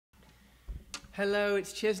Hello,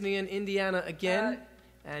 it's Chesney and Indiana again,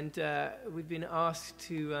 and we've been asked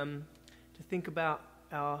to think about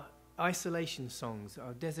our isolation songs,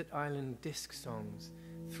 our desert island disc songs.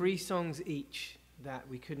 3 songs each that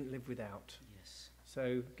we couldn't live without. Yes.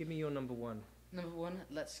 So give me your number 1. Number 1,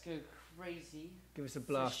 Let's Go Crazy. Give us a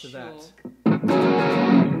blast of that.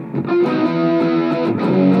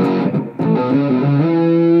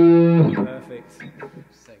 Perfect.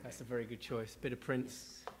 So That's a very good choice. Bit of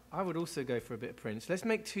Prince. I would also go for a bit of Prince. Let's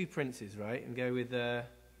make 2 Princes, right? And go with...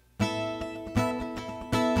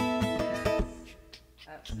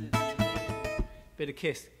 Absolutely. Bit of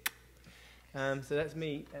Kiss. So that's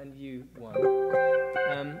me and you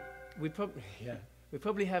 1. We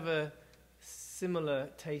probably have a similar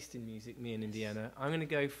taste in music, me and Indiana. I'm going to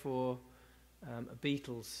go for a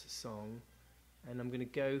Beatles song, and I'm going to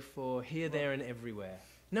go for Here, There and Everywhere.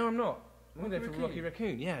 No, I'm not. I'm going to go for Rocky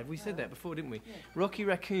Raccoon. Yeah, we said that before, didn't we? Yeah. Rocky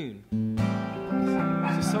Raccoon.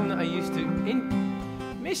 It's a song that I used to...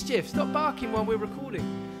 Mischief, stop barking while we're recording.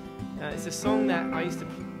 It's a song that I used to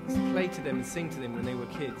play to them and sing to them when they were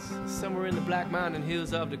kids. Somewhere in the Black Mountain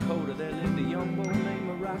Hills of Dakota, there lived a young boy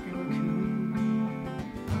named Rocky Raccoon.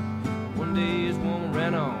 One day his woman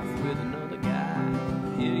ran off with another guy.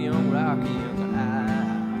 Hit young Rocky in the eye.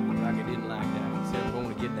 Rocky didn't like that. He said, I'm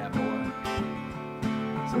going to get that boy.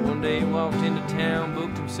 So one day he walked into town,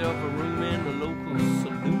 booked himself a room in the local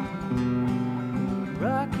saloon.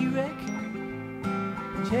 Rocky Raccoon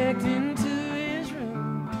checked into his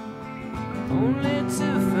room, only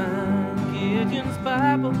to find Gideon's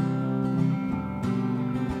Bible.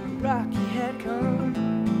 Rocky had come,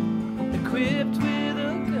 equipped with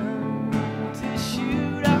a gun, to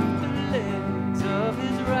shoot off the legs of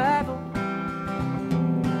his rival.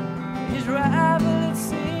 His rival, it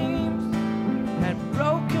seems, had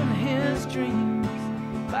broken his dreams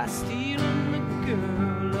by stealing the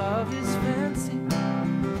girl of his fancy.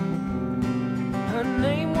 Her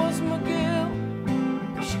name was McGill.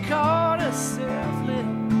 She called herself Lil,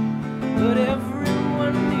 but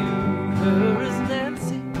everyone knew her as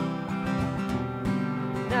Nancy.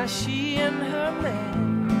 Now she and her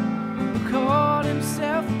man, who called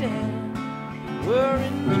himself Dan, were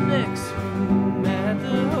in the next room at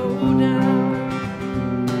the hoedown.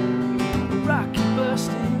 Rocky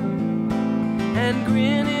burst in and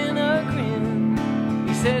grinning a grin,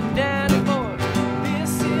 he said, Danny boy,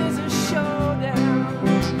 this is a showdown.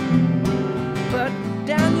 But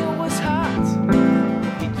Daniel was hot,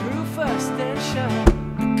 he threw first and shot,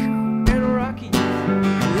 and Rocky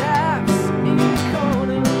laughs in the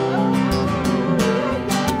corner.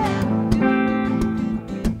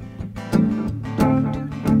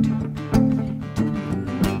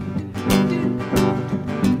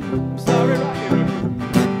 Sorry, Rocky.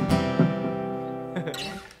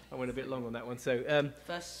 I went a bit long on that one. So,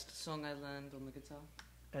 First song I learned on the guitar.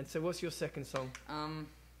 and so what's your second song?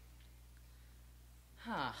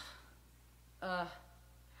 How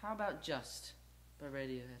about Just by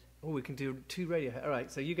Radiohead? Oh, we can do 2 Radiohead. All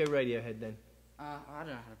right, so you go Radiohead then. I don't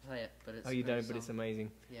know how to play it, but it's Oh, you a great don't, but song. it's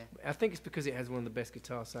amazing. Yeah. I think it's because it has one of the best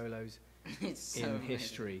guitar solos It's so in amazing.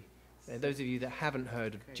 history. Those of you that haven't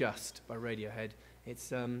heard of Crazy. Just by Radiohead,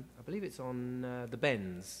 it's I believe it's on the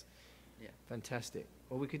Bends. Yeah. Fantastic.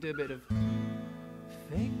 Or we could do a bit of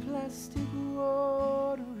Fake Plastic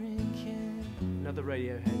Watering Can. Another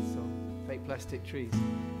Radiohead song. Fake Plastic Trees. In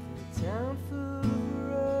a town full of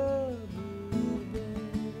rubber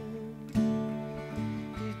band,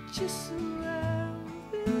 it just surrounds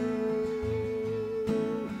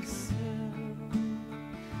itself.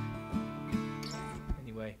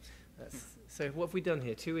 Anyway, so what have we done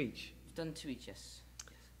here? 2 each. We've done 2 each, yes.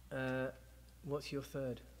 What's your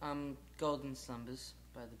third? Golden Slumbers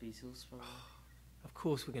by the Beatles. Probably. Of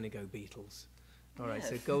course we're going to go Beatles. All right, Yeah.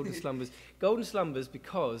 so Golden Slumbers. Golden Slumbers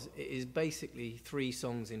because it is basically 3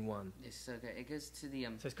 songs in one. It's so good. It goes to the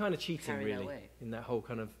So it's kind of cheating, Carry That really, Way. in that whole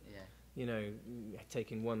kind of, Yeah. you know,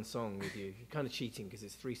 taking one song with you. You're kind of cheating because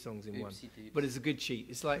it's 3 songs in one. Oopsie doops. But it's a good cheat.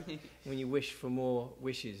 It's like when you wish for more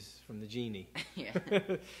wishes from the genie. Yeah.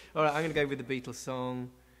 All right, I'm going to go with the Beatles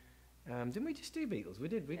song. Didn't we just do Beatles? We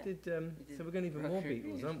did. We Yeah. did. We So did we're going even more Rocky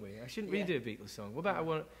Beatles, Raccoon. aren't we? I shouldn't really do a Beatles song. What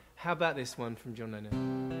about how about this one from John Lennon?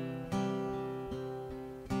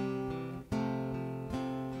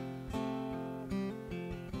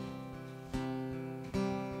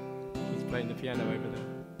 He's playing the piano over there.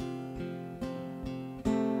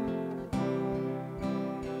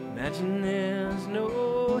 Imagine there's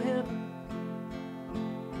no heaven.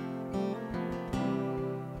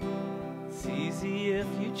 It's easy if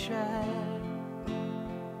you try.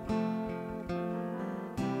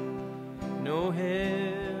 No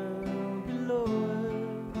hell below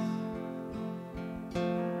us.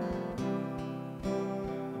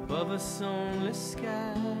 a sunless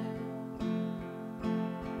sky.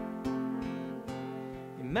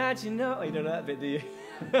 Imagine, oh, you don't know that bit, do you?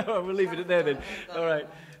 We'll leave it there then. All right,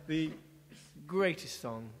 the greatest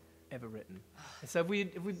song ever written. So have we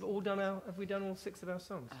all done all 6 of our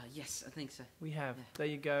songs? Yes, I think so. We have. Yeah. There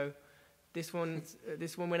you go. This one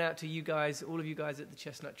went out to you guys, all of you guys at the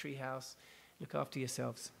Chestnut Tree House. Look after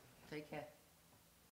yourselves. Take care.